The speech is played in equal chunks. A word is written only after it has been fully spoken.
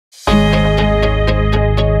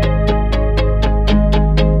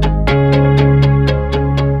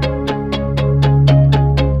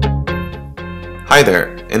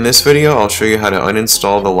In this video, I'll show you how to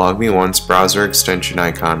uninstall the LogmeOnce browser extension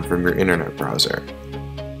icon from your internet browser.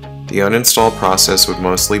 The uninstall process would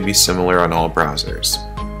mostly be similar on all browsers.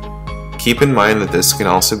 Keep in mind that this can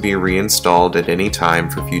also be reinstalled at any time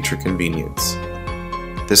for future convenience.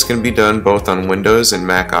 This can be done both on Windows and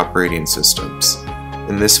Mac operating systems.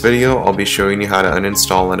 In this video, I'll be showing you how to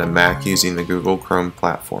uninstall on a Mac using the Google Chrome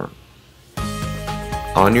platform.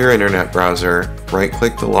 On your internet browser,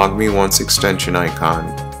 right-click the LogmeOnce extension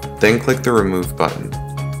icon, then click the Remove button.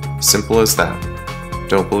 Simple as that.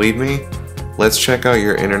 Don't believe me? Let's check out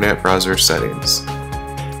your internet browser settings.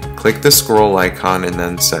 Click the scroll icon and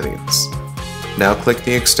then Settings. Now click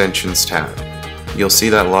the Extensions tab. You'll see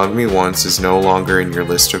that LogmeOnce is no longer in your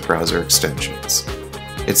list of browser extensions.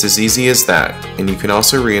 It's as easy as that, and you can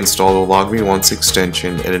also reinstall the LogmeOnce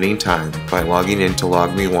extension at any time by logging into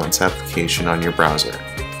LogmeOnce application on your browser.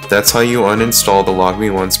 That's how you uninstall the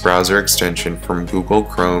LogmeOnce browser extension from Google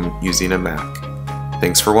Chrome using a Mac.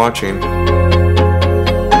 Thanks for watching.